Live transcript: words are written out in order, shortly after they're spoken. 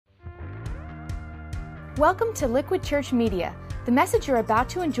Welcome to Liquid Church Media. The message you're about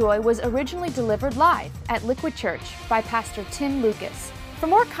to enjoy was originally delivered live at Liquid Church by Pastor Tim Lucas. For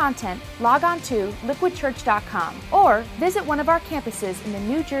more content, log on to liquidchurch.com or visit one of our campuses in the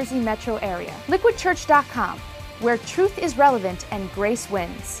New Jersey metro area. liquidchurch.com, where truth is relevant and grace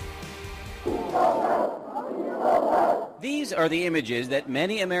wins. These are the images that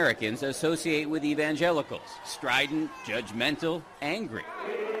many Americans associate with evangelicals: strident, judgmental, angry.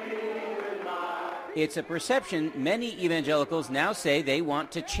 It's a perception many evangelicals now say they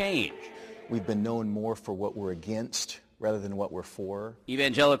want to change. We've been known more for what we're against rather than what we're for.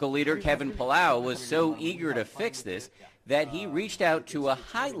 Evangelical leader Kevin Palau was so eager to fix this that he reached out to a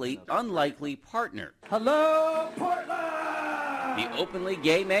highly unlikely partner. Hello, Portland! The openly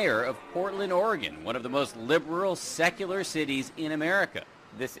gay mayor of Portland, Oregon, one of the most liberal, secular cities in America.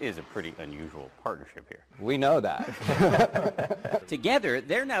 This is a pretty unusual partnership here. We know that. Together,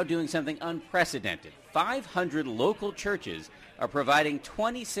 they're now doing something unprecedented. 500 local churches are providing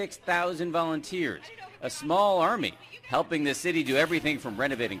 26,000 volunteers, a small army, helping the city do everything from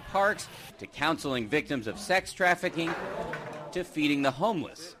renovating parks to counseling victims of sex trafficking to feeding the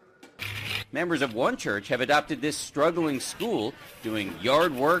homeless. Members of one church have adopted this struggling school, doing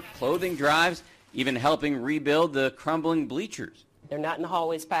yard work, clothing drives, even helping rebuild the crumbling bleachers. They're not in the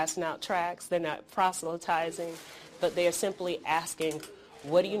hallways passing out tracts. They're not proselytizing, but they are simply asking,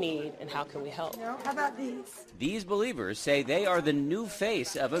 what do you need and how can we help? How about these? These believers say they are the new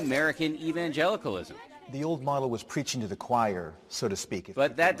face of American evangelicalism. The old model was preaching to the choir, so to speak.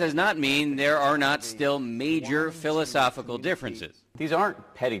 But that does not mean there are not still major philosophical differences. These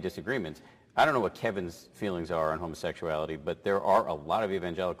aren't petty disagreements. I don't know what Kevin's feelings are on homosexuality, but there are a lot of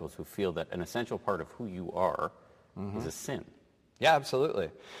evangelicals who feel that an essential part of who you are is a sin. Yeah,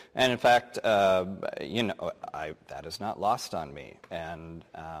 absolutely. And in fact, that is not lost on me. And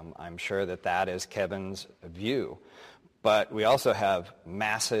I'm sure that is Kevin's view. But we also have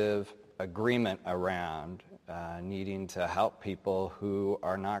massive agreement around needing to help people who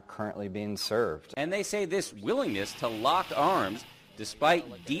are not currently being served. And they say this willingness to lock arms,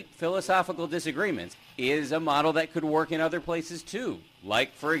 despite deep philosophical disagreements, is a model that could work in other places too,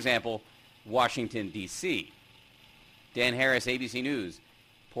 like, for example, Washington, D.C. Dan Harris, ABC News,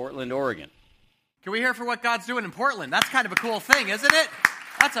 Portland, Oregon. Can we hear for what God's doing in Portland? That's kind of a cool thing, isn't it?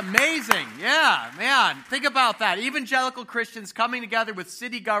 That's amazing. Yeah, man. Think about that. Evangelical Christians coming together with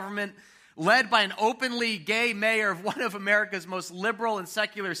city government led by an openly gay mayor of one of America's most liberal and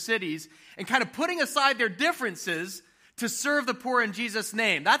secular cities and kind of putting aside their differences to serve the poor in Jesus'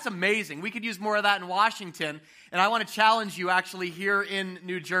 name. That's amazing. We could use more of that in Washington. And I want to challenge you actually here in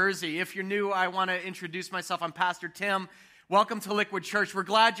New Jersey. If you're new, I want to introduce myself. I'm Pastor Tim. Welcome to Liquid Church. We're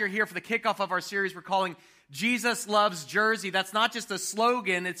glad you're here for the kickoff of our series we're calling Jesus Loves Jersey. That's not just a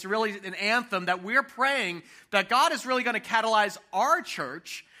slogan. It's really an anthem that we're praying that God is really going to catalyze our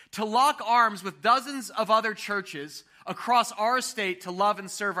church to lock arms with dozens of other churches across our state to love and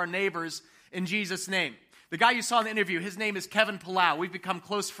serve our neighbors in Jesus' name. The guy you saw in the interview, his name is Kevin Palau. We've become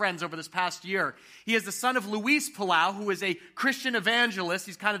close friends over this past year. He is the son of Luis Palau, who is a Christian evangelist.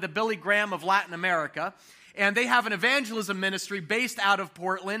 He's kind of the Billy Graham of Latin America. And they have an evangelism ministry based out of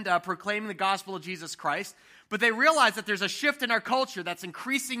Portland, proclaiming the gospel of Jesus Christ. But they realize that there's a shift in our culture that's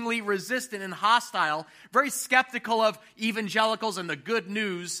increasingly resistant and hostile, very skeptical of evangelicals and the good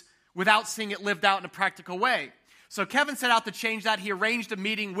news without seeing it lived out in a practical way. So Kevin set out to change that. He arranged a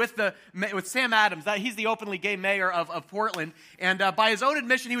meeting with Sam Adams. He's the openly gay mayor of Portland. And by his own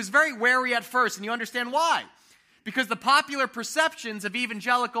admission, he was very wary at first. And you understand why. Because the popular perceptions of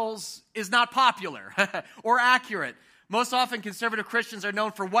evangelicals is not popular or accurate. Most often, conservative Christians are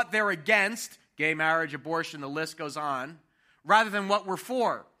known for what they're against, gay marriage, abortion, the list goes on, rather than what we're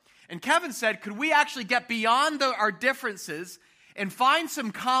for. And Kevin said, could we actually get beyond our differences and find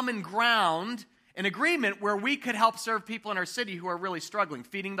some common ground, an agreement where we could help serve people in our city who are really struggling,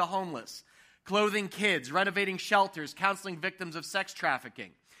 feeding the homeless, clothing kids, renovating shelters, counseling victims of sex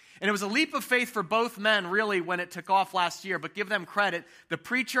trafficking. And it was a leap of faith for both men, really, when it took off last year. But give them credit. The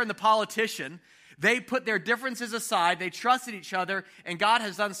preacher and the politician, they put their differences aside. They trusted each other. And God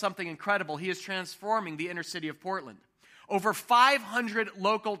has done something incredible. He is transforming the inner city of Portland. Over 500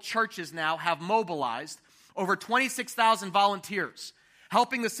 local churches now have mobilized. Over 26,000 volunteers,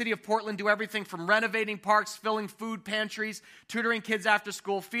 helping the city of Portland do everything from renovating parks, filling food pantries, tutoring kids after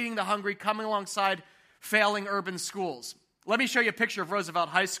school, feeding the hungry, coming alongside failing urban schools. Let me show you a picture of Roosevelt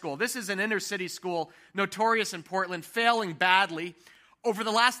High School. This is an inner city school, notorious in Portland, failing badly. Over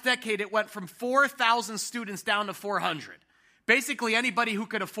the last decade, it went from 4,000 students down to 400. Basically, anybody who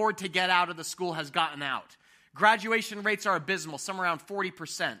could afford to get out of the school has gotten out. Graduation rates are abysmal, somewhere around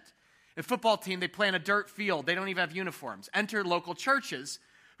 40%. A football team, they play on a dirt field. They don't even have uniforms. Enter local churches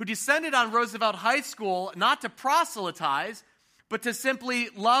who descended on Roosevelt High School not to proselytize, but to simply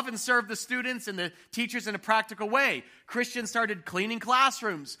love and serve the students and the teachers in a practical way. Christians started cleaning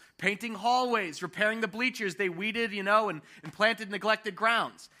classrooms, painting hallways, repairing the bleachers they weeded, and planted neglected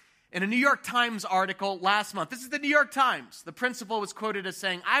grounds. In a New York Times article last month, this is the New York Times, the principal was quoted as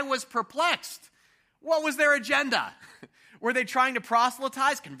saying, "I was perplexed. What was their agenda? Were they trying to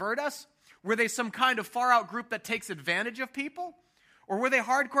proselytize, convert us? Were they some kind of far-out group that takes advantage of people? Or were they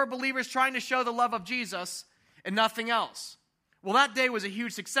hardcore believers trying to show the love of Jesus and nothing else?" Well, that day was a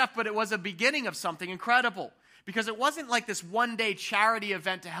huge success, but it was a beginning of something incredible, because it wasn't like this one-day charity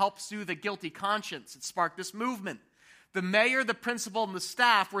event to help soothe a guilty conscience. It sparked this movement. The mayor, the principal, and the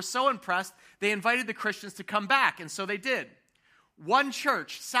staff were so impressed, they invited the Christians to come back, and so they did. One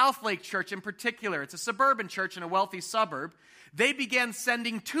church, Southlake Church in particular, it's a suburban church in a wealthy suburb, they began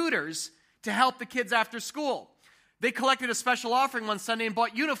sending tutors to help the kids after school. They collected a special offering one Sunday and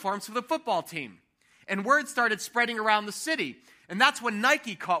bought uniforms for the football team. And word started spreading around the city. And that's when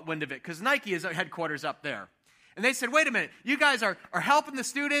Nike caught wind of it, because Nike is at headquarters up there. And they said, wait a minute, you guys are helping the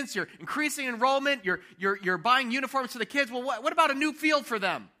students, you're increasing enrollment, you're buying uniforms for the kids. Well, what about a new field for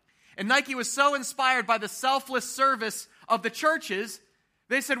them? And Nike was so inspired by the selfless service of the churches,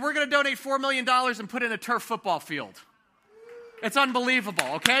 they said, we're going to donate $4 million and put in a turf football field. It's unbelievable,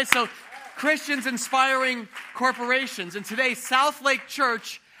 okay? So Christians inspiring corporations. And today, Southlake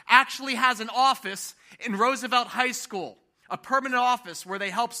Church actually has an office in Roosevelt High School, a permanent office where they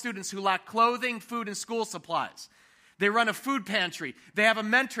help students who lack clothing, food, and school supplies. They run a food pantry. They have a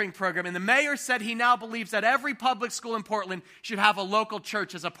mentoring program. And the mayor said he now believes that every public school in Portland should have a local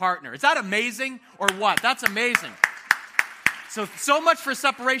church as a partner. Is that amazing or what? That's amazing. So much for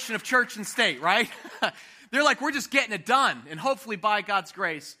separation of church and state, right? They're like, we're just getting it done. And hopefully by God's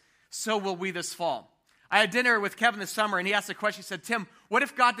grace, so will we this fall. I had dinner with Kevin this summer, and he asked a question. He said, Tim, what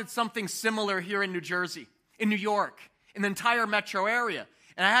if God did something similar here in New Jersey, in New York, in the entire metro area?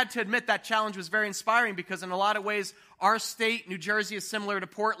 And I had to admit that challenge was very inspiring, because in a lot of ways, our state, New Jersey, is similar to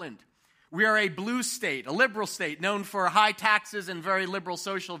Portland. We are a blue state, a liberal state, known for high taxes and very liberal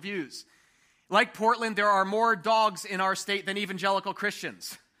social views. Like Portland, there are more dogs in our state than evangelical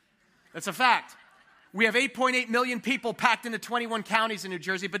Christians. That's a fact. We have 8.8 million people packed into 21 counties in New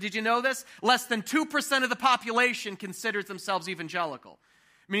Jersey, but did you know this? Less than 2% of the population considers themselves evangelical,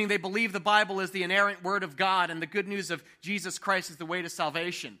 meaning they believe the Bible is the inerrant word of God and the good news of Jesus Christ is the way to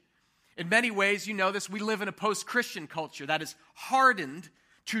salvation. In many ways, you know this, we live in a post-Christian culture that is hardened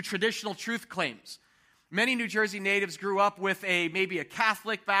to traditional truth claims. Many New Jersey natives grew up with maybe a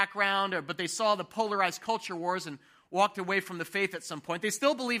Catholic background, but they saw the polarized culture wars and walked away from the faith at some point. They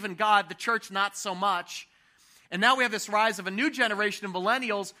still believe in God, the church not so much. And now we have this rise of a new generation of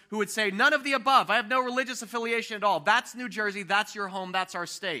millennials who would say, none of the above. I have no religious affiliation at all. That's New Jersey. That's your home. That's our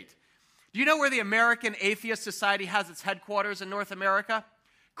state. Do you know where the American Atheist Society has its headquarters in North America?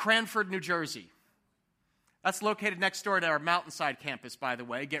 Cranford, New Jersey. That's located next door to our Mountainside campus, by the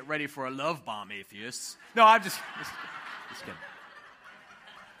way. Get ready for a love bomb, atheists. No, I'm just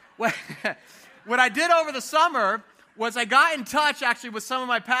kidding. What I did over the summer was I got in touch actually with some of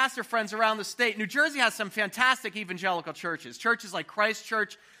my pastor friends around the state. New Jersey has some fantastic evangelical churches. Churches like Christ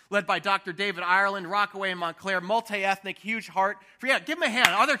Church, led by Dr. David Ireland, Rockaway and Montclair, multi-ethnic, huge heart. Give them a hand.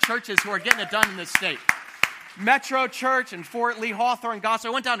 Other churches who are getting it done in this state. Metro Church in Fort Lee, Hawthorne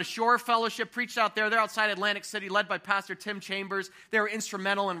Gospel. I went down to Shore Fellowship, preached out there. They're outside Atlantic City, led by Pastor Tim Chambers. They were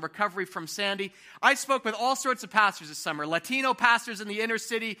instrumental in recovery from Sandy. I spoke with all sorts of pastors this summer. Latino pastors in the inner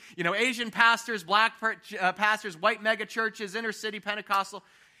city, Asian pastors, black pastors, white mega churches, inner city Pentecostal.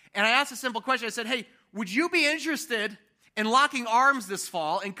 And I asked a simple question. I said, hey, would you be interested in locking arms this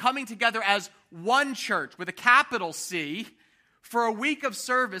fall and coming together as one church with a capital C for a week of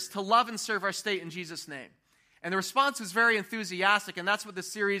service to love and serve our state in Jesus' name? And the response was very enthusiastic, and that's what the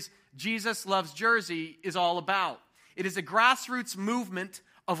series Jesus Loves Jersey is all about. It is a grassroots movement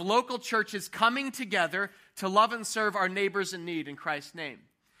of local churches coming together to love and serve our neighbors in need in Christ's name.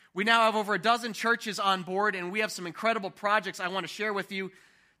 We now have over a dozen churches on board, and we have some incredible projects I want to share with you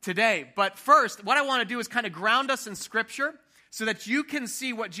today. But first, what I want to do is kind of ground us in Scripture so that you can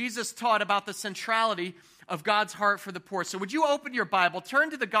see what Jesus taught about the centrality of God's heart for the poor. So would you open your Bible, turn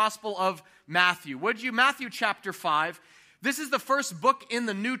to the Gospel of Matthew. Would you? Matthew chapter 5. This is the first book in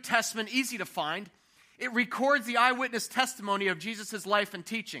the New Testament, easy to find. It records the eyewitness testimony of Jesus' life and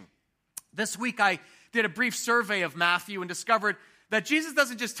teaching. This week I did a brief survey of Matthew and discovered that Jesus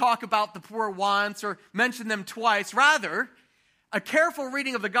doesn't just talk about the poor once or mention them twice. Rather, a careful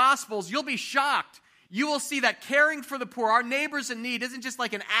reading of the Gospels, you'll be shocked. you will see that caring for the poor, our neighbors in need, isn't just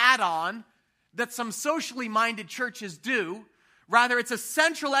like an add-on that some socially minded churches do. Rather, it's a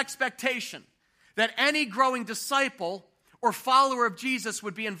central expectation that any growing disciple or follower of Jesus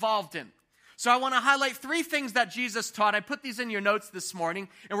would be involved in. So I want to highlight 3 things that Jesus taught. I put these in your notes this morning,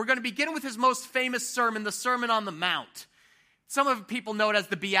 and we're going to begin with his most famous sermon, the Sermon on the Mount. Some of people know it as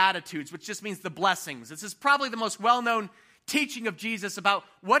the Beatitudes, which just means the blessings. This is probably the most well-known teaching of Jesus about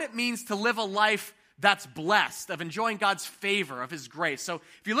what it means to live a life that's blessed, of enjoying God's favor, of his grace. So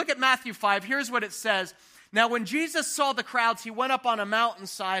if you look at Matthew 5, here's what it says. Now when Jesus saw the crowds, he went up on a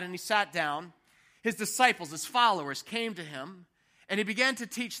mountainside and he sat down. His disciples, his followers, came to him, and he began to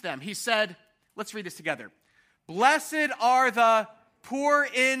teach them. He said, let's read this together. Blessed are the poor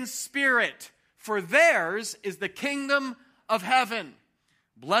in spirit, for theirs is the kingdom of heaven.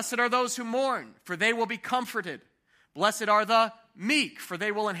 Blessed are those who mourn, for they will be comforted. Blessed are the meek, for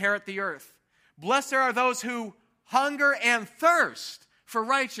they will inherit the earth. Blessed are those who hunger and thirst for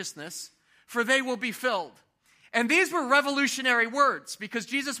righteousness, for they will be filled. And these were revolutionary words because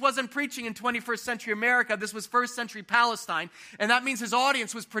Jesus wasn't preaching in 21st century America. This was first century Palestine, and that means his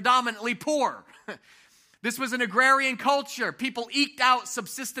audience was predominantly poor. This was an agrarian culture. People eked out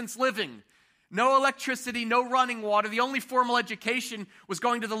subsistence living. No electricity, no running water. The only formal education was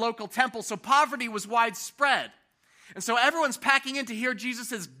going to the local temple, so poverty was widespread. And so everyone's packing in to hear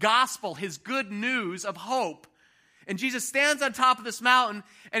Jesus' gospel, his good news of hope. And Jesus stands on top of this mountain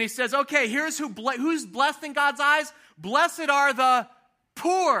and he says, okay, here's who's blessed in God's eyes. Blessed are the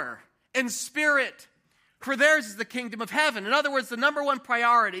poor in spirit, for theirs is the kingdom of heaven. In other words, the number one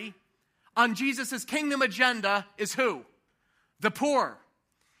priority on Jesus' kingdom agenda is who? The poor.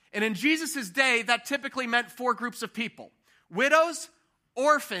 And in Jesus' day, that typically meant 4 groups of people: widows,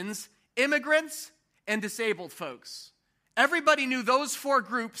 orphans, immigrants, and disabled folks. Everybody knew those 4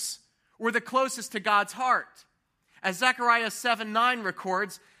 groups were the closest to God's heart. As Zechariah 7:9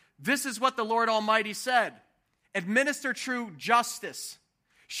 records, this is what the Lord Almighty said: administer true justice,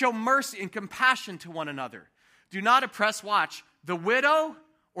 show mercy and compassion to one another. Do not oppress, watch, the widow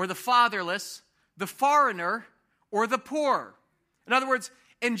or the fatherless, the foreigner or the poor. In other words,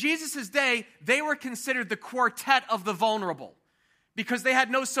 in Jesus' day, they were considered the quartet of the vulnerable because they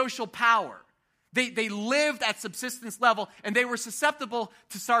had no social power. They lived at subsistence level, and they were susceptible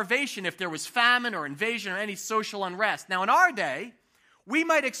to starvation if there was famine or invasion or any social unrest. Now, in our day, we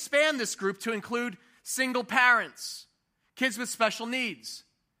might expand this group to include single parents, kids with special needs,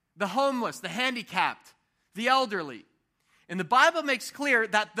 the homeless, the handicapped, the elderly. And the Bible makes clear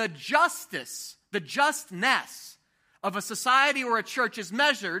that the justness of a society or a church is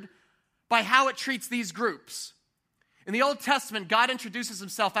measured by how it treats these groups. In the Old Testament, God introduces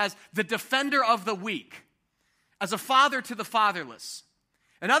himself as the defender of the weak, as a father to the fatherless.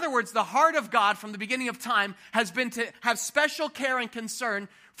 In other words, the heart of God from the beginning of time has been to have special care and concern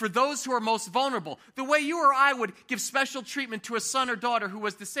for those who are most vulnerable. The way you or I would give special treatment to a son or daughter who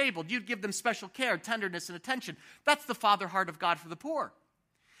was disabled, you'd give them special care, tenderness, and attention. That's the father heart of God for the poor.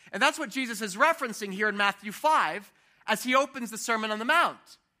 And that's what Jesus is referencing here in Matthew 5 as he opens the Sermon on the Mount.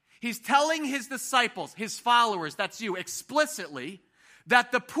 He's telling his disciples, his followers, that's you, explicitly,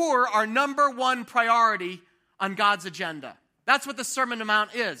 that the poor are number one priority on God's agenda. That's what the Sermon on the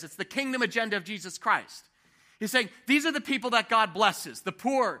Mount is. It's the kingdom agenda of Jesus Christ. He's saying, these are the people that God blesses: the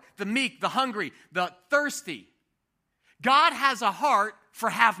poor, the meek, the hungry, the thirsty. God has a heart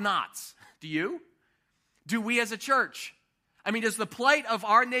for have-nots. Do you? Do we as a church? I mean, does the plight of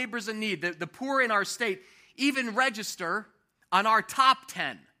our neighbors in need, the poor in our state, even register on our top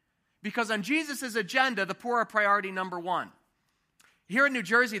 10? Because on Jesus' agenda, the poor are priority number one. Here in New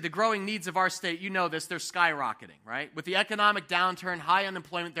Jersey, the growing needs of our state, you know this, they're skyrocketing, right? With the economic downturn, high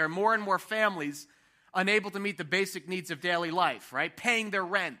unemployment, there are more and more families unable to meet the basic needs of daily life, right? Paying their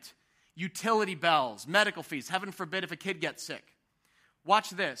rent, utility bills, medical fees, heaven forbid if a kid gets sick. Watch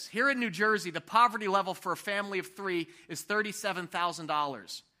this. Here in New Jersey, the poverty level for a family of 3 is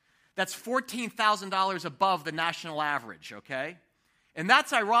 $37,000. That's $14,000 above the national average, okay? And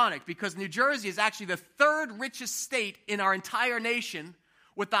that's ironic because New Jersey is actually the 3rd richest state in our entire nation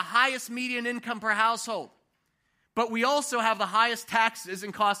with the highest median income per household. But we also have the highest taxes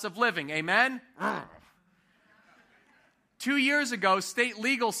and cost of living. Amen? 2 years ago, state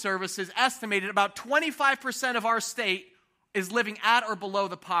legal services estimated about 25% of our state is living at or below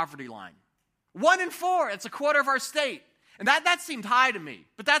the poverty line. 1 in 4, it's a quarter of our state. And that seemed high to me,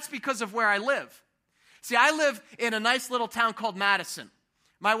 but that's because of where I live. See, I live in a nice little town called Madison.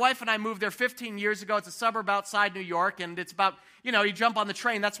 My wife and I moved there 15 years ago. It's a suburb outside New York, and it's about, you jump on the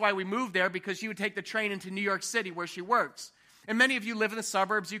train. That's why we moved there, because she would take the train into New York City where she works. And many of you live in the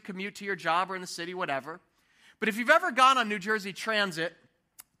suburbs, you commute to your job or in the city, whatever. But if you've ever gone on New Jersey Transit,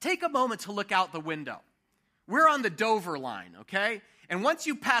 take a moment to look out the window. We're on the Dover line, okay? And once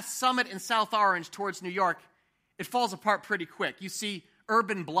you pass Summit and South Orange towards New York, it falls apart pretty quick. You see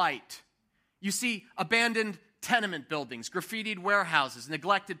urban blight. You see abandoned tenement buildings, graffitied warehouses,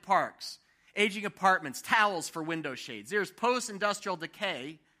 neglected parks, aging apartments, towels for window shades. There's post-industrial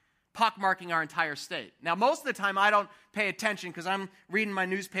decay pockmarking our entire state. Now, most of the time, I don't pay attention because I'm reading my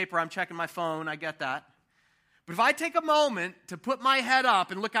newspaper, I'm checking my phone, I get that. But if I take a moment to put my head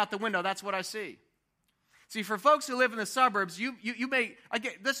up and look out the window, that's what I see. See, for folks who live in the suburbs, you may,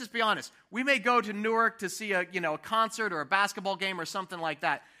 let's just be honest, we may go to Newark to see a concert or a basketball game or something like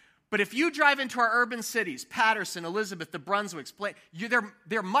that. But if you drive into our urban cities, Patterson, Elizabeth, the Brunswicks,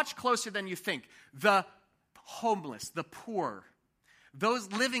 they're much closer than you think. The homeless, the poor,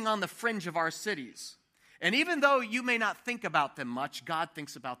 those living on the fringe of our cities. And even though you may not think about them much, God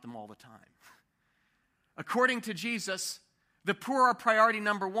thinks about them all the time. According to Jesus, the poor are priority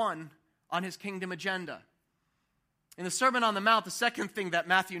number one on his kingdom agenda. In the Sermon on the Mount, the second thing that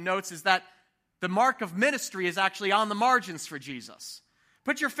Matthew notes is that the mark of ministry is actually on the margins for Jesus.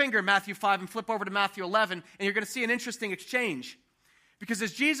 Put your finger in Matthew 5 and flip over to Matthew 11, and you're going to see an interesting exchange. Because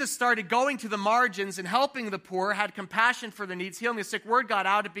as Jesus started going to the margins and helping the poor, had compassion for their needs, healing the sick, word got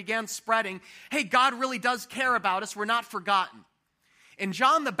out, it began spreading. Hey, God really does care about us. We're not forgotten. And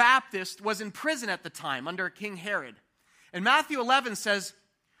John the Baptist was in prison at the time under King Herod. And Matthew 11 says,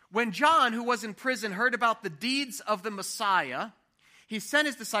 when John, who was in prison, heard about the deeds of the Messiah, he sent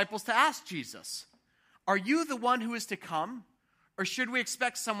his disciples to ask Jesus, are you the one who is to come, or should we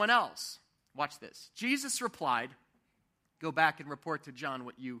expect someone else? Watch this. Jesus replied, go back and report to John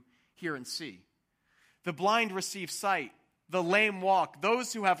what you hear and see. The blind receive sight, the lame walk,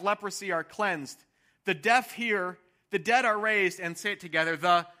 those who have leprosy are cleansed, the deaf hear, the dead are raised, and say it together,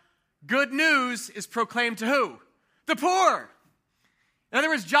 the good news is proclaimed to who? The poor. In other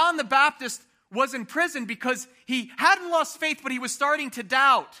words, John the Baptist was in prison because he hadn't lost faith, but he was starting to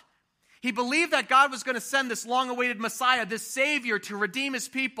doubt. He believed that God was going to send this long-awaited Messiah, this Savior, to redeem his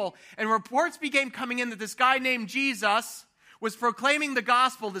people. And reports began coming in that this guy named Jesus was proclaiming the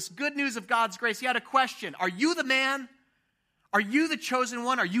gospel, this good news of God's grace. He had a question. Are you the man? Are you the chosen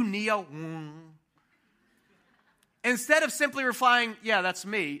one? Are you Neo? Instead of simply replying, yeah, that's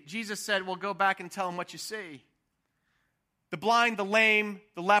me, Jesus said, well, go back and tell him what you see. The blind, the lame,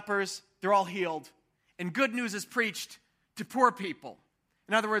 the lepers, they're all healed. And good news is preached to poor people.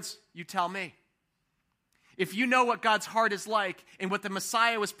 In other words, you tell me. If you know what God's heart is like and what the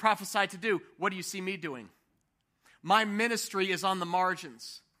Messiah was prophesied to do, what do you see me doing? My ministry is on the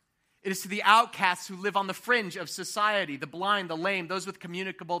margins. It is to the outcasts who live on the fringe of society, the blind, the lame, those with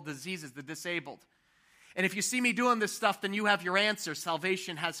communicable diseases, the disabled. And if you see me doing this stuff, then you have your answer.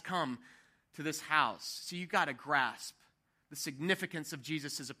 Salvation has come to this house. So you got to grasp the significance of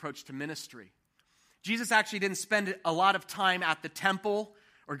Jesus' approach to ministry. Jesus actually didn't spend a lot of time at the temple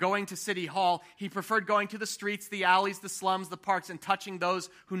or going to City Hall. He preferred going to the streets, the alleys, the slums, the parks, and touching those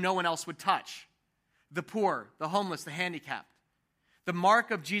who no one else would touch. The poor, the homeless, the handicapped. The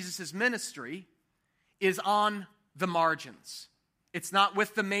mark of Jesus' ministry is on the margins. It's not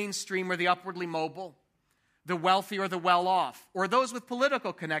with the mainstream or the upwardly mobile, the wealthy or the well-off, or those with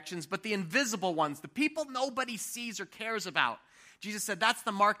political connections, but the invisible ones, the people nobody sees or cares about. Jesus said, that's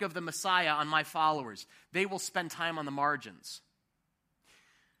the mark of the Messiah on my followers. They will spend time on the margins.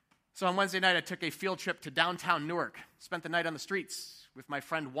 So on Wednesday night, I took a field trip to downtown Newark. Spent the night on the streets with my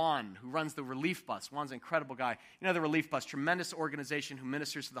friend Juan, who runs the Relief Bus. Juan's an incredible guy. You know the Relief Bus, tremendous organization who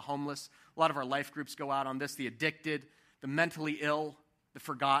ministers to the homeless. A lot of our life groups go out on this, the addicted, the mentally ill, the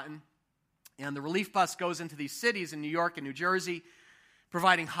forgotten. And the Relief Bus goes into these cities in New York and New Jersey,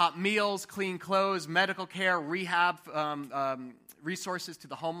 providing hot meals, clean clothes, medical care, rehab resources to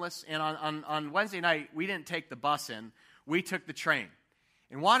the homeless. And on Wednesday night, we didn't take the bus in. We took the train.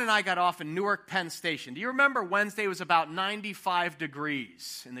 And Juan and I got off in Newark Penn Station. Do you remember Wednesday was about 95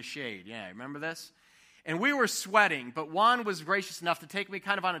 degrees in the shade? Yeah, remember this? And we were sweating, but Juan was gracious enough to take me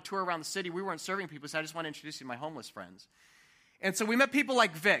kind of on a tour around the city. We weren't serving people, so I just want to introduce you to my homeless friends. And so we met people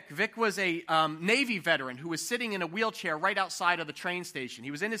like Vic. Vic was a Navy veteran who was sitting in a wheelchair right outside of the train station.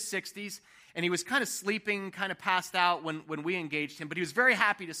 He was in his 60s, and he was kind of sleeping, kind of passed out when we engaged him, but he was very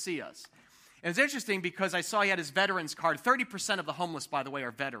happy to see us. And it's interesting because I saw he had his veterans card. 30% of the homeless, by the way, are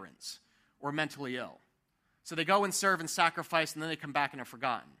veterans or mentally ill. So they go and serve and sacrifice, and then they come back and are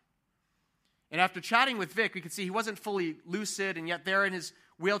forgotten. And after chatting with Vic, we could see he wasn't fully lucid, and yet there in his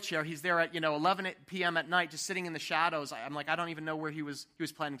wheelchair, he's there at 11 p.m. at night, just sitting in the shadows. I'm like, I don't even know where he was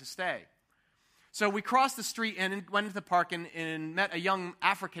planning to stay. So we crossed the street and went into the park and met a young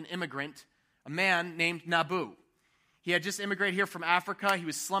African immigrant, a man named Nabu. He had just immigrated here from Africa. He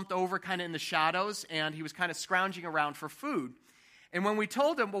was slumped over kind of in the shadows, and he was kind of scrounging around for food. And when we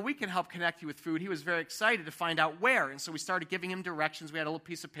told him, well, we can help connect you with food, he was very excited to find out where. And so we started giving him directions. We had a little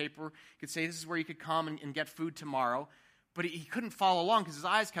piece of paper. He could say, this is where you could come and get food tomorrow. But he couldn't follow along because his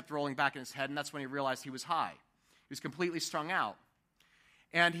eyes kept rolling back in his head, and that's when he realized he was high. He was completely strung out.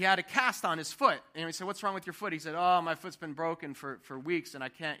 And he had a cast on his foot. And we said, what's wrong with your foot? He said, oh, my foot's been broken for weeks, and I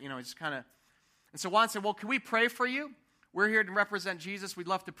can't, just kind of. And so Juan said, well, can we pray for you? We're here to represent Jesus. We'd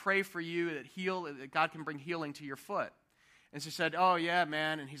love to pray for you that God can bring healing to your foot. And she said, oh, yeah,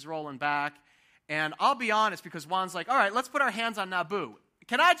 man, and he's rolling back. And I'll be honest, because Juan's like, all right, let's put our hands on Nabu.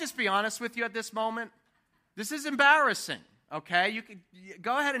 Can I just be honest with you at this moment? This is embarrassing, okay? You can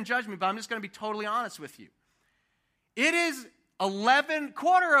go ahead and judge me, but I'm just going to be totally honest with you. It is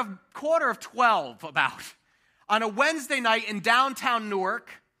quarter of 12 about, on a Wednesday night in downtown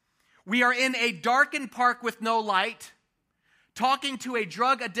Newark. We are in a darkened park with no light, talking to a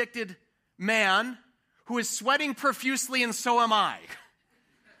drug-addicted man who is sweating profusely, and so am I.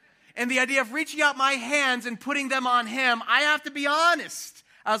 And the idea of reaching out my hands and putting them on him, I have to be honest.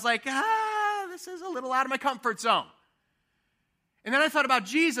 I was like, this is a little out of my comfort zone. And then I thought about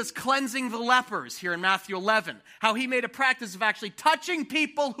Jesus cleansing the lepers here in Matthew 11, how he made a practice of actually touching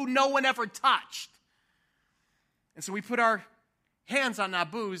people who no one ever touched. And so we put our hands on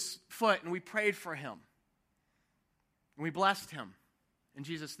Nabu's foot and we prayed for him. And we blessed him in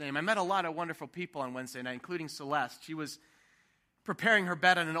Jesus' name. I met a lot of wonderful people on Wednesday night, including Celeste. She was preparing her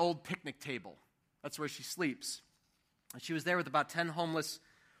bed on an old picnic table. That's where she sleeps. And she was there with about 10 homeless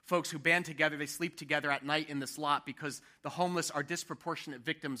folks who band together. They sleep together at night in this lot because the homeless are disproportionate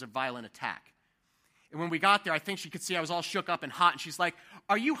victims of violent attack. And when we got there, I think she could see I was all shook up and hot. And she's like,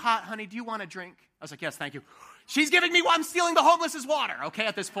 are you hot, honey? Do you want a drink? I was like, yes, thank you. She's giving me, I'm stealing the homeless's water, okay,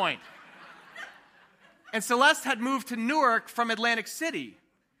 at this point. And Celeste had moved to Newark from Atlantic City.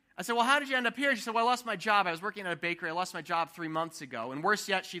 I said, well, how did you end up here? She said, well, I lost my job. I was working at a bakery. I lost my job 3 months ago. And worse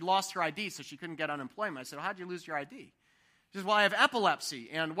yet, she lost her ID, so she couldn't get unemployment. I said, well, how did you lose your ID? She says, well, I have epilepsy.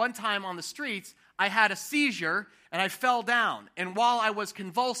 And one time on the streets, I had a seizure, and I fell down. And while I was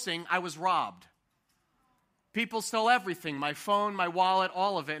convulsing, I was robbed. People stole everything, my phone, my wallet,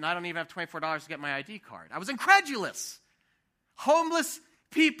 all of it, and I don't even have $24 to get my ID card. I was incredulous. Homeless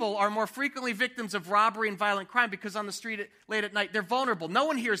people are more frequently victims of robbery and violent crime because on the street late at night, they're vulnerable. No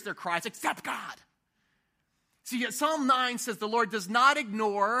one hears their cries except God. See, Psalm 9 says the Lord does not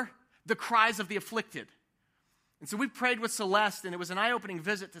ignore the cries of the afflicted. And so we prayed with Celeste, and it was an eye-opening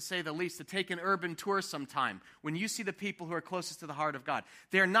visit, to say the least, to take an urban tour sometime when you see the people who are closest to the heart of God.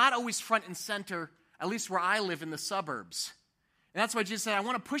 They're not always front and center, at least where I live in the suburbs. And that's why Jesus said, I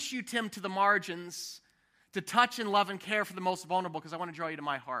want to push you, Tim, to the margins, to touch and love and care for the most vulnerable, because I want to draw you to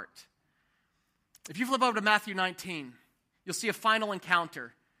my heart. If you flip over to Matthew 19, you'll see a final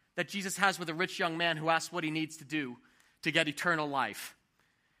encounter that Jesus has with a rich young man who asks what he needs to do to get eternal life.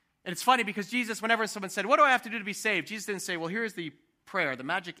 And it's funny because Jesus, whenever someone said, what do I have to do to be saved? Jesus didn't say, well, here's the prayer, the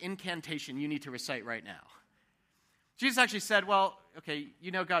magic incantation you need to recite right now. Jesus actually said, well, okay,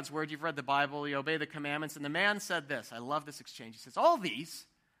 you know God's word, you've read the Bible, you obey the commandments. And the man said this, I love this exchange. He says, all these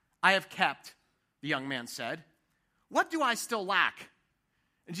I have kept, the young man said. What do I still lack?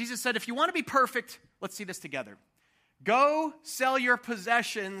 And Jesus said, if you want to be perfect, let's see this together. Go sell your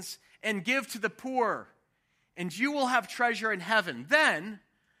possessions and give to the poor, and you will have treasure in heaven. Then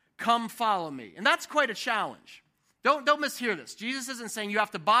come follow me. And that's quite a challenge. Don't mishear this. Jesus isn't saying you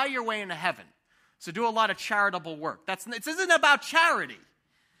have to buy your way into heaven. So do a lot of charitable work. This isn't about charity.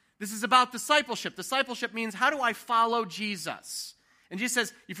 This is about discipleship. Discipleship means, how do I follow Jesus? And Jesus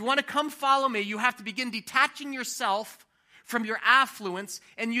says, if you want to come follow me, you have to begin detaching yourself from your affluence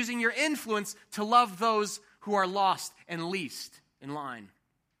and using your influence to love those who are lost and least in line.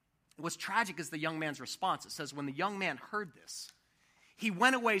 What's tragic is the young man's response. It says, when the young man heard this, he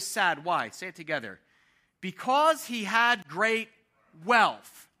went away sad. Why? Say it together. Because he had great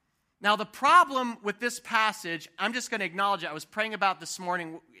wealth. Now, the problem with this passage, I'm just going to acknowledge it. I was praying about this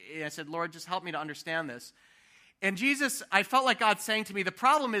morning, and I said, Lord, just help me to understand this. And Jesus, I felt like God saying to me, the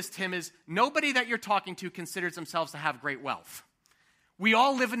problem is, Tim, is nobody that you're talking to considers themselves to have great wealth. We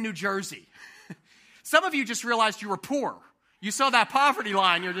all live in New Jersey. Some of you just realized you were poor. You saw that poverty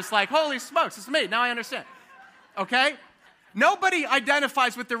line. You're just like, holy smokes, it's me. Now I understand. Okay? Nobody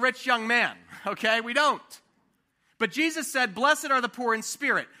identifies with the rich young man. Okay? We don't. But Jesus said, blessed are the poor in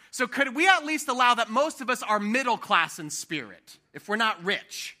spirit. So could we at least allow that most of us are middle class in spirit, if we're not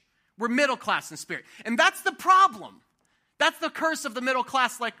rich? We're middle class in spirit. And that's the problem. That's the curse of the middle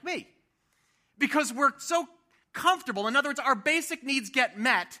class like me. because we're so comfortable. In other words, our basic needs get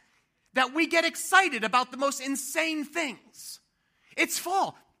met that we get excited about the most insane things. It's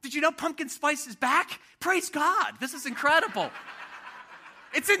fall. Did you know pumpkin spice is back? Praise God. This is incredible.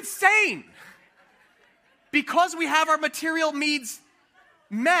 It's insane. Because we have our material needs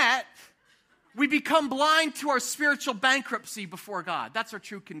met, we become blind to our spiritual bankruptcy before God. That's our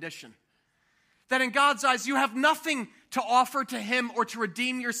true condition. That in God's eyes, you have nothing to offer to him or to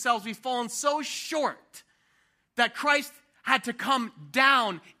redeem yourselves. We've fallen so short that Christ had to come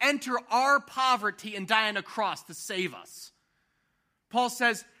down, enter our poverty, and die on a cross to save us. Paul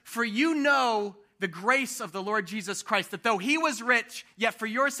says, for you know the grace of the Lord Jesus Christ, that though he was rich, yet for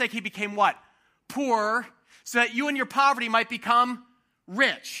your sake he became what? Poor, so that you in your poverty might become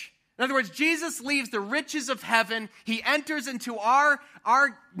rich. In other words, Jesus leaves the riches of heaven. He enters into our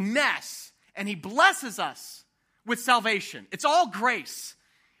mess, and he blesses us with salvation. It's all grace.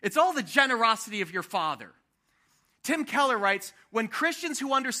 It's all the generosity of your Father. Tim Keller writes, when Christians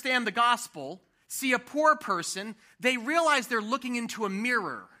who understand the gospel see a poor person, they realize they're looking into a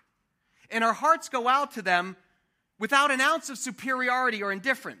mirror. And our hearts go out to them without an ounce of superiority or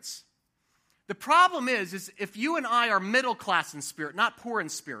indifference. The problem is if you and I are middle class in spirit, not poor in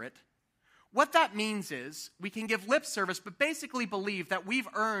spirit, what that means is we can give lip service, but basically believe that we've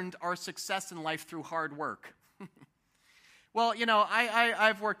earned our success in life through hard work. Well,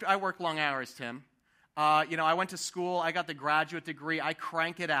 I work long hours, Tim. I went to school, I got the graduate degree, I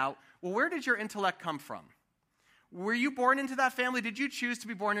crank it out. Well, where did your intellect come from? Were you born into that family? Did you choose to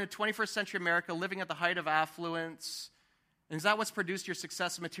be born in 21st century America, living at the height of affluence? And is that what's produced your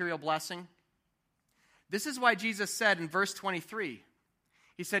success and material blessing? This is why Jesus said in verse 23,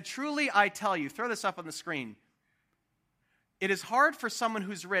 he said, truly I tell you, throw this up on the screen, it is hard for someone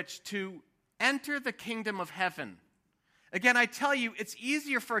who's rich to enter the kingdom of heaven. Again, I tell you, it's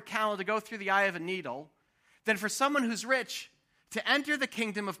easier for a camel to go through the eye of a needle than for someone who's rich to enter the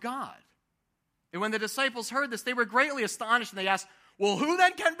kingdom of God. And when the disciples heard this, they were greatly astonished, and they asked, well, who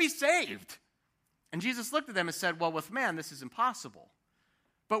then can be saved? And Jesus looked at them and said, well, with man, this is impossible.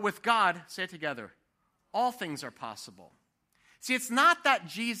 But with God, say it together, all things are possible. See, it's not that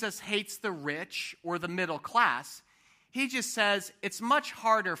Jesus hates the rich or the middle class. He just says it's much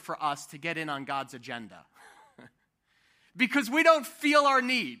harder for us to get in on God's agenda. Because we don't feel our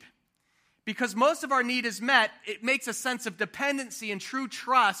need. Because most of our need is met, it makes a sense of dependency and true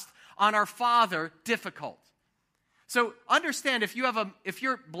trust on our Father difficult. So understand, if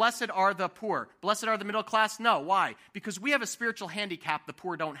you're blessed are the poor, blessed are the middle class, no. Why? Because we have a spiritual handicap the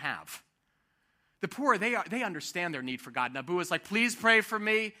poor don't have. The poor, they understand their need for God. Nabu is like, please pray for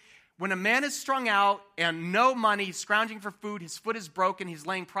me. When a man is strung out and no money, he's scrounging for food, his foot is broken, he's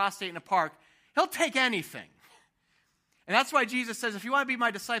laying prostrate in a park, he'll take anything. And that's why Jesus says, if you want to be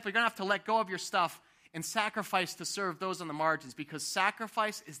my disciple, you're going to have to let go of your stuff and sacrifice to serve those on the margins, because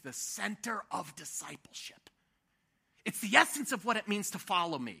sacrifice is the center of discipleship. It's the essence of what it means to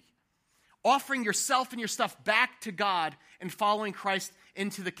follow me. Offering yourself and your stuff back to God and following Christ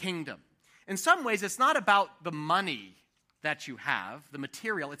into the kingdom. In some ways, it's not about the money that you have, the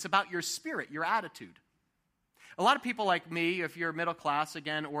material. It's about your spirit, your attitude. A lot of people like me, if you're middle class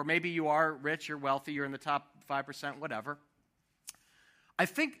again, or maybe you are rich, you're wealthy, you're in the top 5%, whatever. I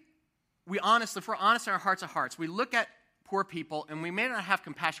think if we're honest in our hearts of hearts, we look at poor people and we may not have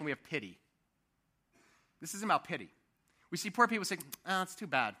compassion, we have pity. This isn't about pity. We see poor people say, oh, it's too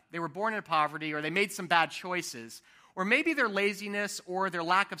bad. They were born into poverty, or they made some bad choices, or maybe their laziness or their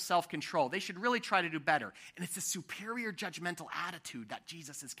lack of self-control. They should really try to do better. And it's a superior judgmental attitude that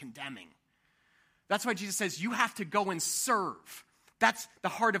Jesus is condemning. That's why Jesus says, you have to go and serve. That's the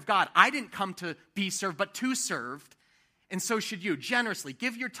heart of God. I didn't come to be served, but to serve. And so should you. Generously,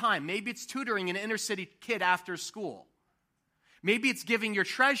 give your time. Maybe it's tutoring an inner city kid after school. Maybe it's giving your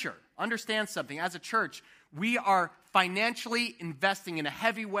treasure. Understand something. As a church, we are financially investing in a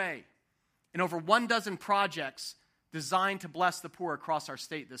heavy way in over 12 projects designed to bless the poor across our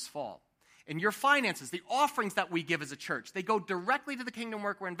state this fall. And your finances, the offerings that we give as a church, they go directly to the kingdom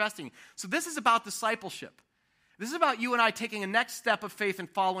work we're investing in. So this is about discipleship. This is about you and I taking a next step of faith and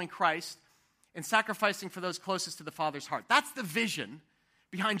following Christ and sacrificing for those closest to the Father's heart. That's the vision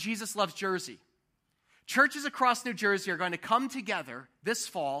behind Jesus Loves Jersey. Churches across New Jersey are going to come together this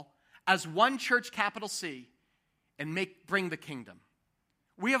fall as one church, capital C, and bring the kingdom.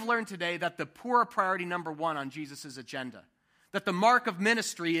 We have learned today that the poor are priority number one on Jesus' agenda, that the mark of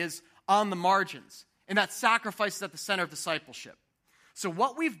ministry is on the margins, and that sacrifice is at the center of discipleship. So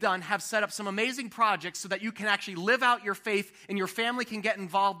what we've done, have set up some amazing projects so that you can actually live out your faith and your family can get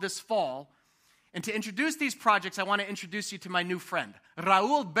involved this fall. And to introduce these projects, I want to introduce you to my new friend,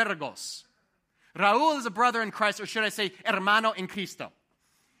 Raul Burgos. Raul is a brother in Christ, or should I say, hermano en Cristo.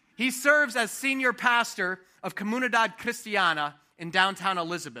 He serves as senior pastor of Comunidad Cristiana in downtown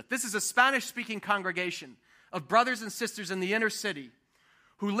Elizabeth. This is a Spanish-speaking congregation of brothers and sisters in the inner city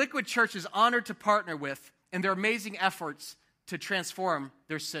who Liquid Church is honored to partner with in their amazing efforts to transform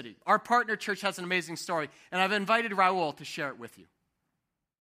their city. Our partner church has an amazing story, and I've invited Raul to share it with you.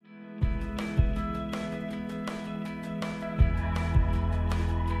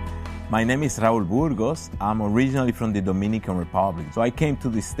 My name is Raul Burgos. I'm originally from the Dominican Republic, so I came to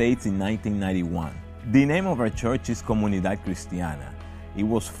the States in 1991. The name of our church is Comunidad Cristiana. It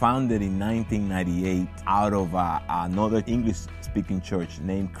was founded in 1998 out of another English-speaking church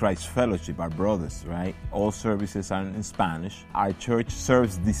named Christ Fellowship, our brothers, right? All services are in Spanish. Our church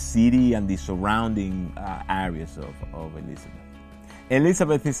serves the city and the surrounding areas of Elizabeth.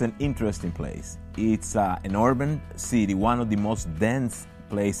 Elizabeth is an interesting place. It's an urban city, one of the most dense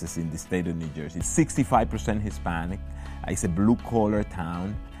places in the state of New Jersey. It's 65% Hispanic. It's a blue-collar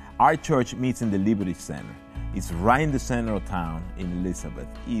town. Our church meets in the Liberty Center. It's right in the center of town in Elizabeth.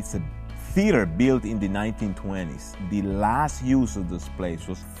 It's a theater built in the 1920s. The last use of this place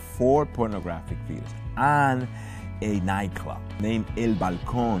was 4 pornographic theaters and a nightclub named El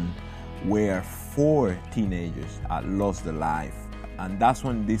Balcón, where 4 teenagers lost their life. And that's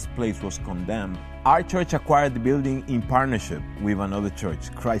when this place was condemned. Our church acquired the building in partnership with another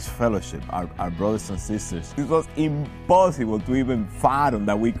church, Christ Fellowship, our brothers and sisters. It was impossible to even fathom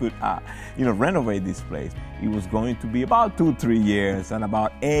that we could renovate this place. It was going to be about 2-3 years and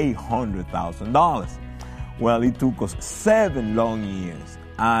about $800,000. Well, it took us 7 long years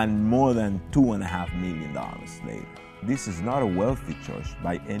and more than $2.5 million later. This is not a wealthy church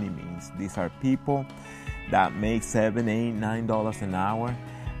by any means. These are people that make $7, $8, $9 an hour,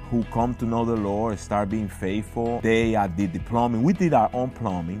 who come to know the Lord, start being faithful. They did the plumbing. We did our own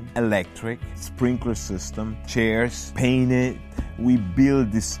plumbing, electric, sprinkler system, chairs, painted. We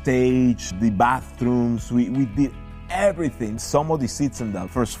built the stage, the bathrooms. We did everything. Some of the seats on the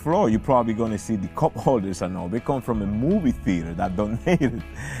first floor, you're probably going to see the cup holders and all. They come from a movie theater that donated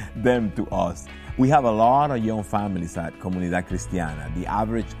them to us. We have a lot of young families at Comunidad Cristiana. The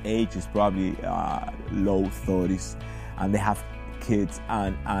average age is probably low 30s, and they have kids,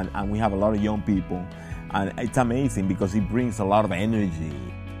 and we have a lot of young people. And it's amazing because it brings a lot of energy.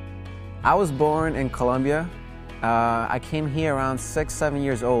 I was born in Colombia. I came here around 6-7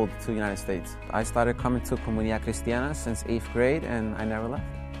 years old to the United States. I started coming to Comunidad Cristiana since 8th grade, and I never left.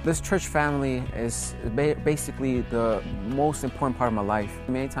 This church family is basically the most important part of my life.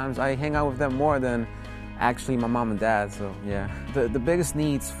 Many times I hang out with them more than actually my mom and dad, so yeah. The biggest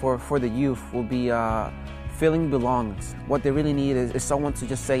needs for the youth will be feeling belonged. What they really need is someone to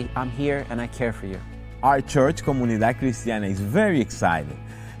just say, I'm here and I care for you. Our church, Comunidad Cristiana, is very excited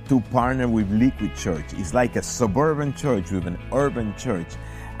to partner with Liquid Church. It's like a suburban church with an urban church.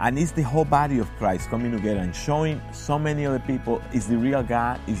 And it's the whole body of Christ coming together and showing so many other people is the real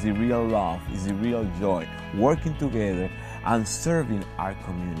God, is the real love, is the real joy, working together and serving our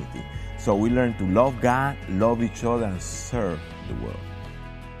community. So we learn to love God, love each other, and serve the world.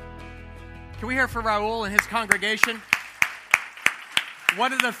 Can we hear for Raul and his congregation?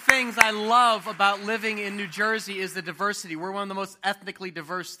 One of the things I love about living in New Jersey is the diversity. We're one of the most ethnically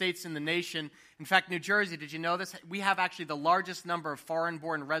diverse states in the nation. In fact, New Jersey, did you know this? We have actually the largest number of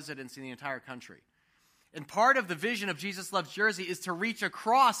foreign-born residents in the entire country. And part of the vision of Jesus Loves Jersey is to reach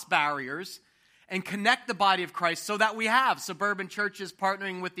across barriers and connect the body of Christ so that we have suburban churches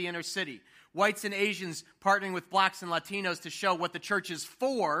partnering with the inner city, whites and Asians partnering with blacks and Latinos to show what the church is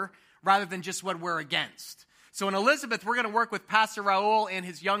for rather than just what we're against. So in Elizabeth, we're going to work with Pastor Raul and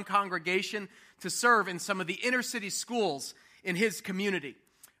his young congregation to serve in some of the inner city schools in his community.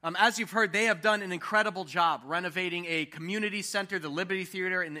 As you've heard, they have done an incredible job renovating a community center, the Liberty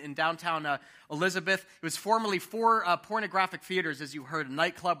Theater in downtown Elizabeth. It was formerly 4 pornographic theaters, as you heard, a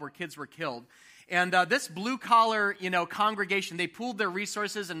nightclub where kids were killed. And this blue-collar, congregation, they pooled their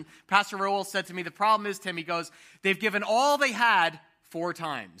resources, and Pastor Raul said to me, the problem is, Tim, he goes, they've given all they had 4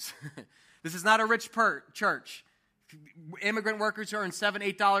 times. This is not a rich church. Immigrant workers earn $7,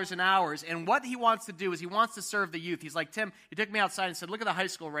 $8 an hour. And what he wants to do is he wants to serve the youth. He's like, Tim, he took me outside and said, look at the high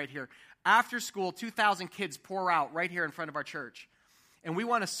school right here. After school, 2,000 kids pour out right here in front of our church. And we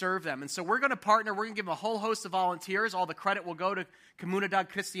want to serve them. And so we're going to partner. We're going to give them a whole host of volunteers. All the credit will go to Comunidad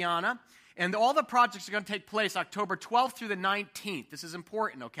Cristiana. And all the projects are going to take place October 12th through the 19th. This is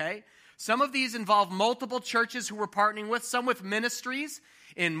important, okay? Some of these involve multiple churches who we're partnering with, some with ministries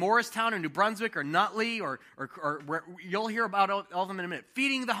in Morristown or New Brunswick or Nutley, or you'll hear about all of them in a minute.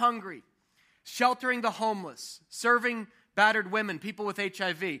 Feeding the hungry, sheltering the homeless, serving battered women, people with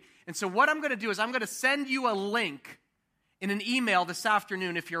HIV. And so what I'm going to do is I'm going to send you a link in an email this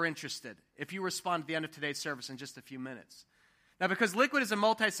afternoon if you're interested, if you respond at the end of today's service in just a few minutes. Now, because Liquid is a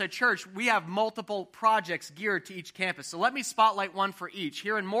multi-site church, we have multiple projects geared to each campus. So let me spotlight one for each.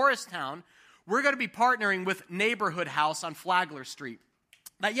 Here in Morristown, we're going to be partnering with Neighborhood House on Flagler Street.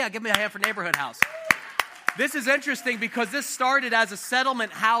 Now, yeah, give me a hand for Neighborhood House. This is interesting because this started as a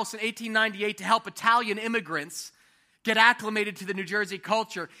settlement house in 1898 to help Italian immigrants get acclimated to the New Jersey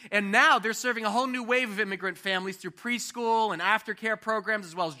culture. And now they're serving a whole new wave of immigrant families through preschool and aftercare programs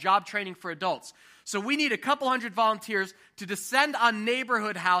as well as job training for adults. So we need a couple hundred volunteers to descend on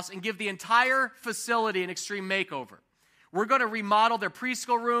Neighborhood House and give the entire facility an extreme makeover. We're going to remodel their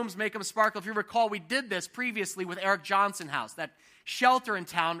preschool rooms, make them sparkle. If you recall, we did this previously with Eric Johnson House, that shelter in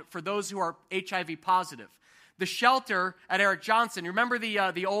town for those who are HIV positive. The shelter at Eric Johnson, you remember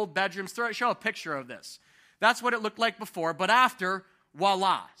the old bedrooms? Show a picture of this. That's what it looked like before, but after,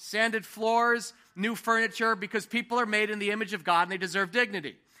 voila, sanded floors, new furniture, because people are made in the image of God and they deserve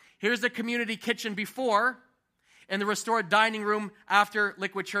dignity. Here's the community kitchen before and the restored dining room after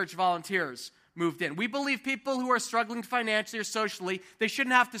Liquid Church volunteers moved in. We believe people who are struggling financially or socially, they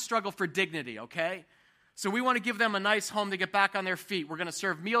shouldn't have to struggle for dignity, okay? So we want to give them a nice home to get back on their feet. We're going to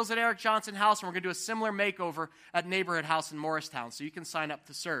serve meals at Eric Johnson House, and we're going to do a similar makeover at Neighborhood House in Morristown, so you can sign up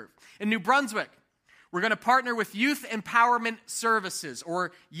to serve. In New Brunswick, we're going to partner with Youth Empowerment Services,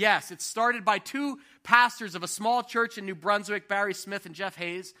 or YES. It's started by two pastors of a small church in New Brunswick, Barry Smith and Jeff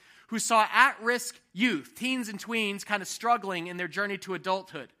Hayes, who saw at-risk youth, teens and tweens, kind of struggling in their journey to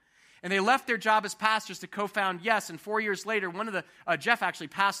adulthood. And they left their job as pastors to co-found YES, and 4 years later, Jeff actually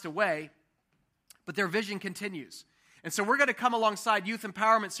passed away, but their vision continues. And so we're going to come alongside Youth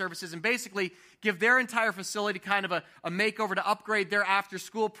Empowerment Services and basically give their entire facility kind of a makeover to upgrade their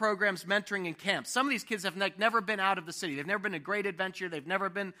after-school programs, mentoring, and camps. Some of these kids have never been out of the city. They've never been to Great Adventure. They've never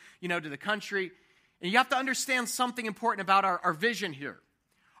been, to the country. And you have to understand something important about our vision here.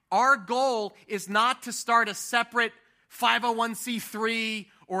 Our goal is not to start a separate 501c3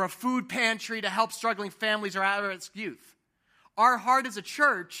 or a food pantry to help struggling families or at-risk youth. Our heart as a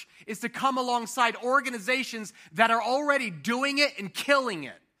church is to come alongside organizations that are already doing it and killing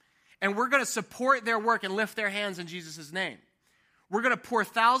it. And we're going to support their work and lift their hands in Jesus' name. We're going to pour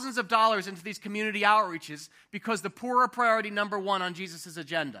thousands of dollars into these community outreaches because the poor are priority number one on Jesus'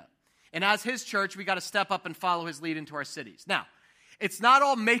 agenda. And as his church, we got to step up and follow his lead into our cities. Now, it's not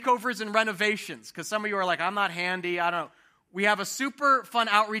all makeovers and renovations, because some of you are like, I'm not handy, I don't know. We have a super fun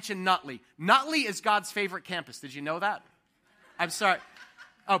outreach in Nutley. Nutley is God's favorite campus. Did you know that? I'm sorry.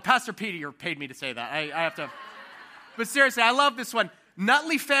 Oh, Pastor Peter paid me to say that. I have to. But seriously, I love this one.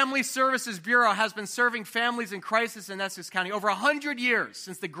 Nutley Family Services Bureau has been serving families in crisis in Essex County over 100 years,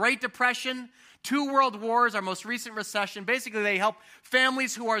 since the Great Depression, 2 world wars, our most recent recession. Basically, they help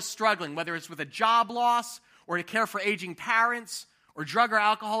families who are struggling, whether it's with a job loss or to care for aging parents or drug or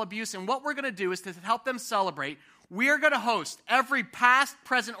alcohol abuse. And what we're going to do is to help them celebrate, we are going to host every past,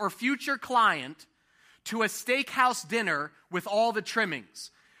 present, or future client to a steakhouse dinner with all the trimmings.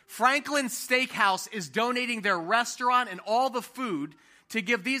 Franklin Steakhouse is donating their restaurant and all the food to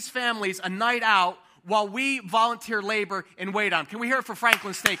give these families a night out while we volunteer labor and wait on. Can we hear it for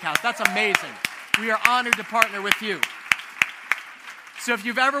Franklin Steakhouse? That's amazing. We are honored to partner with you. So if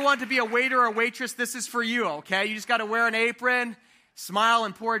you've ever wanted to be a waiter or waitress, this is for you, okay? You just got to wear an apron, smile,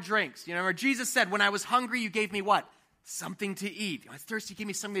 and pour drinks. You know, where Jesus said, when I was hungry, you gave me what? Something to eat. I was thirsty, give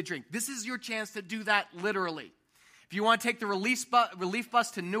me something to drink. This is your chance to do that literally. If you want to take the relief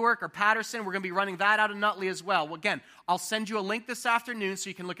bus to Newark or Patterson, we're going to be running that out of Nutley as well. Well, again, I'll send you a link this afternoon so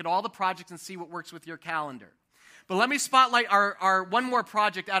you can look at all the projects and see what works with your calendar. But let me spotlight our one more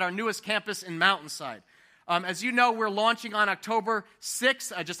project at our newest campus in Mountainside. As you know, we're launching on October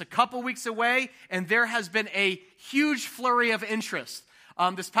 6th, just a couple weeks away, and there has been a huge flurry of interest.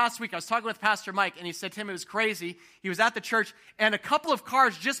 This past week, I was talking with Pastor Mike, and he said, Tim, it was crazy. He was at the church, and a couple of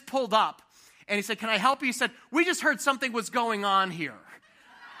cars just pulled up. And he said, can I help you? He said, we just heard something was going on here.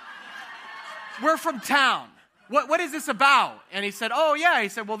 We're from town. What is this about? And he said, oh, yeah. He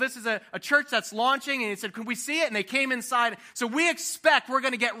said, well, this is a church that's launching. And he said, can we see it? And they came inside. So we expect we're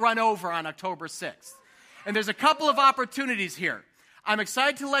going to get run over on October 6th. And there's a couple of opportunities here. I'm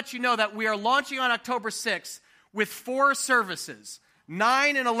excited to let you know that we are launching on October 6th with 4 services.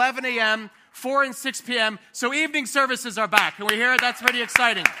 9 and 11 a.m., 4 and 6 p.m. So evening services are back. Can we hear it? That's pretty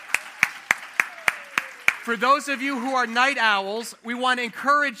exciting. For those of you who are night owls, we want to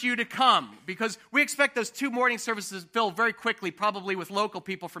encourage you to come because we expect those 2 morning services to fill very quickly, probably with local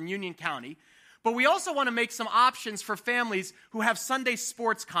people from Union County. But we also want to make some options for families who have Sunday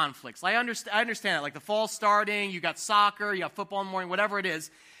sports conflicts. I understand that, like the fall starting, you got soccer, you got football in the morning, whatever it is.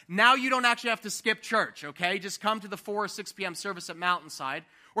 Now you don't actually have to skip church, okay? Just come to the 4 or 6 p.m. service at Mountainside.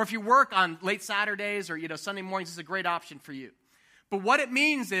 Or if you work on late Saturdays or, Sunday mornings, this is a great option for you. But what it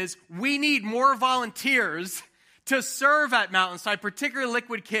means is we need more volunteers to serve at Mountainside, particularly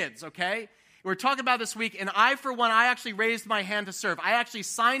Liquid Kids, okay? We're talking about this week, and I actually raised my hand to serve. I actually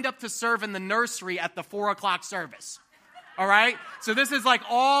signed up to serve in the nursery at the 4 o'clock service, all right? So this is like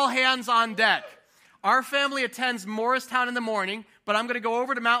all hands on deck. Our family attends Morristown in the morning, but I'm going to go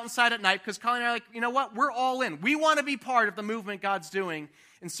over to Mountainside at night because Colleen and I are like, you know what? We're all in. We want to be part of the movement God's doing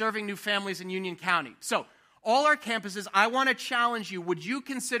in serving new families in Union County. So all our campuses, I want to challenge you. Would you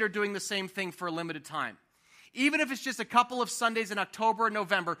consider doing the same thing for a limited time? Even if it's just a couple of Sundays in October or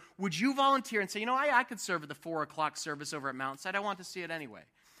November, would you volunteer and say, I could serve at the 4 o'clock service over at Mountainside. I want to see it anyway.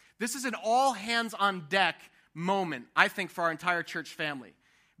 This is an all-hands-on-deck moment, I think, for our entire church family.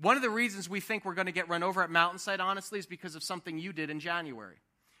 One of the reasons we think we're going to get run over at Mountainside, honestly, is because of something you did in January.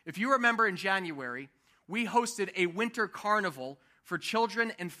 If you remember in January, we hosted a winter carnival for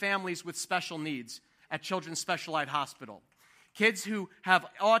children and families with special needs at Children's Special Ed Hospital. Kids who have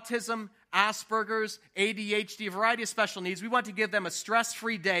autism, Asperger's, ADHD, a variety of special needs. We want to give them a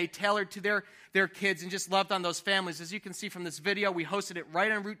stress-free day tailored to their kids and just loved on those families. As you can see from this video, we hosted it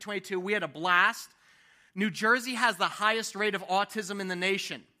right on Route 22. We had a blast. New Jersey has the highest rate of autism in the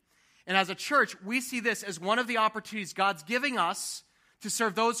nation. And as a church, we see this as one of the opportunities God's giving us to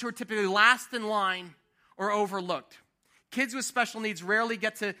serve those who are typically last in line or overlooked. Kids with special needs rarely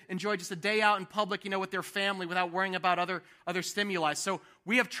get to enjoy just a day out in public, with their family without worrying about other stimuli. So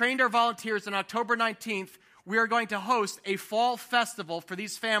we have trained our volunteers. On October 19th, we are going to host a fall festival for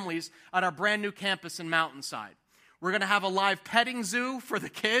these families at our brand new campus in Mountainside. We're going to have a live petting zoo for the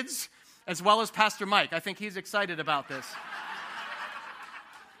kids, as well as Pastor Mike. I think he's excited about this.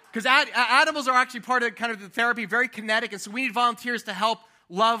 Because animals are actually part of kind of the therapy, very kinetic, and so we need volunteers to help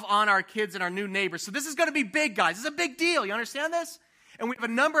love on our kids and our new neighbors. So this is going to be big, guys. This is a big deal. You understand this? And we have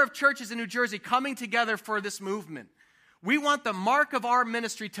a number of churches in New Jersey coming together for this movement. We want the mark of our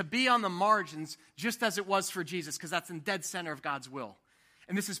ministry to be on the margins, just as it was for Jesus, because that's in dead center of God's will.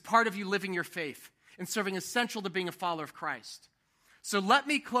 And this is part of you living your faith and serving essential to being a follower of Christ. So let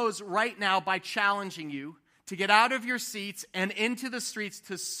me close right now by challenging you to get out of your seats and into the streets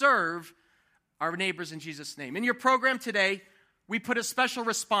to serve our neighbors in Jesus' name. In your program today, we put a special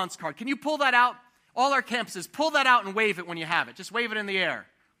response card. Can you pull that out? All our campuses, pull that out and wave it when you have it. Just wave it in the air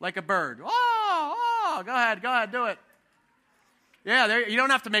like a bird. Oh, go ahead, do it. Yeah, you don't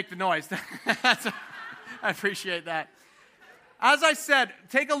have to make the noise. I appreciate that. As I said,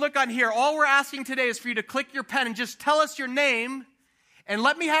 take a look on here. All we're asking today is for you to click your pen and just tell us your name and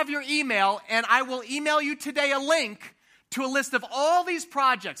let me have your email, and I will email you today a link to a list of all these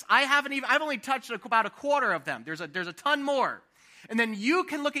projects. I've only touched about a quarter of them. There's a ton more. And then you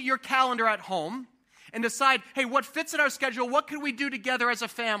can look at your calendar at home and decide, hey, what fits in our schedule? What can we do together as a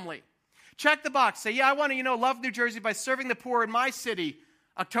family? Check the box. Say, I want to, love New Jersey by serving the poor in my city,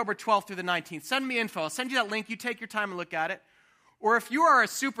 October 12th through the 19th. Send me info. I'll send you that link. You take your time and look at it. Or if you are a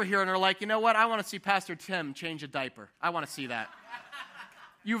superhero and are like, I want to see Pastor Tim change a diaper. I want to see that.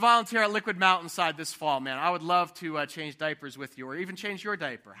 You volunteer at Liquid Mountainside this fall, man. I would love to change diapers with you or even change your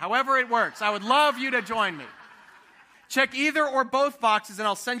diaper. However it works, I would love you to join me. Check either or both boxes, and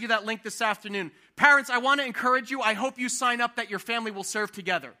I'll send you that link this afternoon. Parents, I want to encourage you. I hope you sign up that your family will serve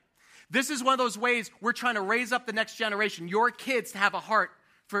together. This is one of those ways we're trying to raise up the next generation, your kids, to have a heart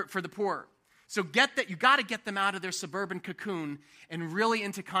for the poor. So get that. You got to get them out of their suburban cocoon and really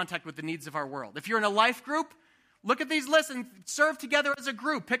into contact with the needs of our world. If you're in a life group, look at these lists and serve together as a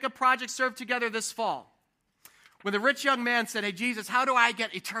group. Pick a project, serve together this fall. When the rich young man said, hey, Jesus, how do I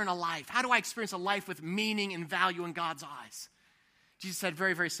get eternal life? How do I experience a life with meaning and value in God's eyes? Jesus said,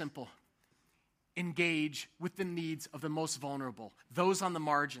 very, very simple. Engage with the needs of the most vulnerable, those on the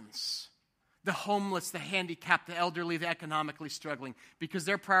margins, the homeless, the handicapped, the elderly, the economically struggling, because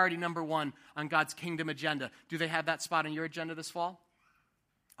they're priority number one on God's kingdom agenda. Do they have that spot on your agenda this fall?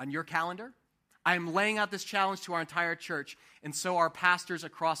 On your calendar? I am laying out this challenge to our entire church, and so are pastors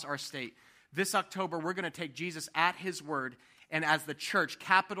across our state. This October, we're going to take Jesus at his word, and as the church,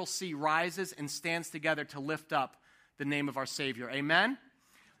 capital C, rises and stands together to lift up the name of our Savior. Amen?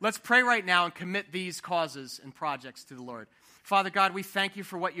 Let's pray right now and commit these causes and projects to the Lord. Father God, we thank you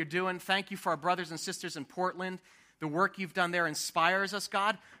for what you're doing. Thank you for our brothers and sisters in Portland. The work you've done there inspires us,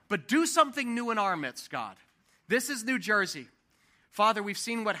 God. But do something new in our midst, God. This is New Jersey. Father, we've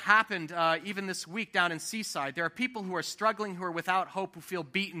seen what happened even this week down in Seaside. There are people who are struggling, who are without hope, who feel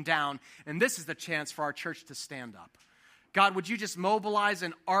beaten down, and this is the chance for our church to stand up. God, would you just mobilize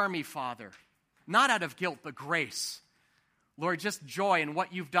an army, Father, not out of guilt, but grace. Lord, just joy in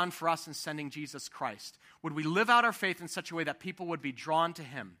what you've done for us in sending Jesus Christ. Would we live out our faith in such a way that people would be drawn to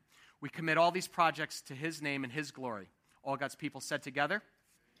him? We commit all these projects to his name and his glory. All God's people said together,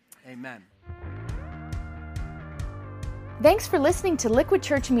 amen. Thanks for listening to Liquid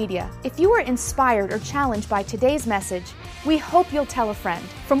Church Media. If you were inspired or challenged by today's message, we hope you'll tell a friend.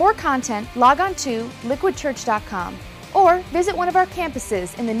 For more content, log on to liquidchurch.com or visit one of our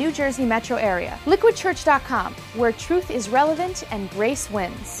campuses in the New Jersey metro area. liquidchurch.com, where truth is relevant and grace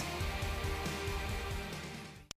wins.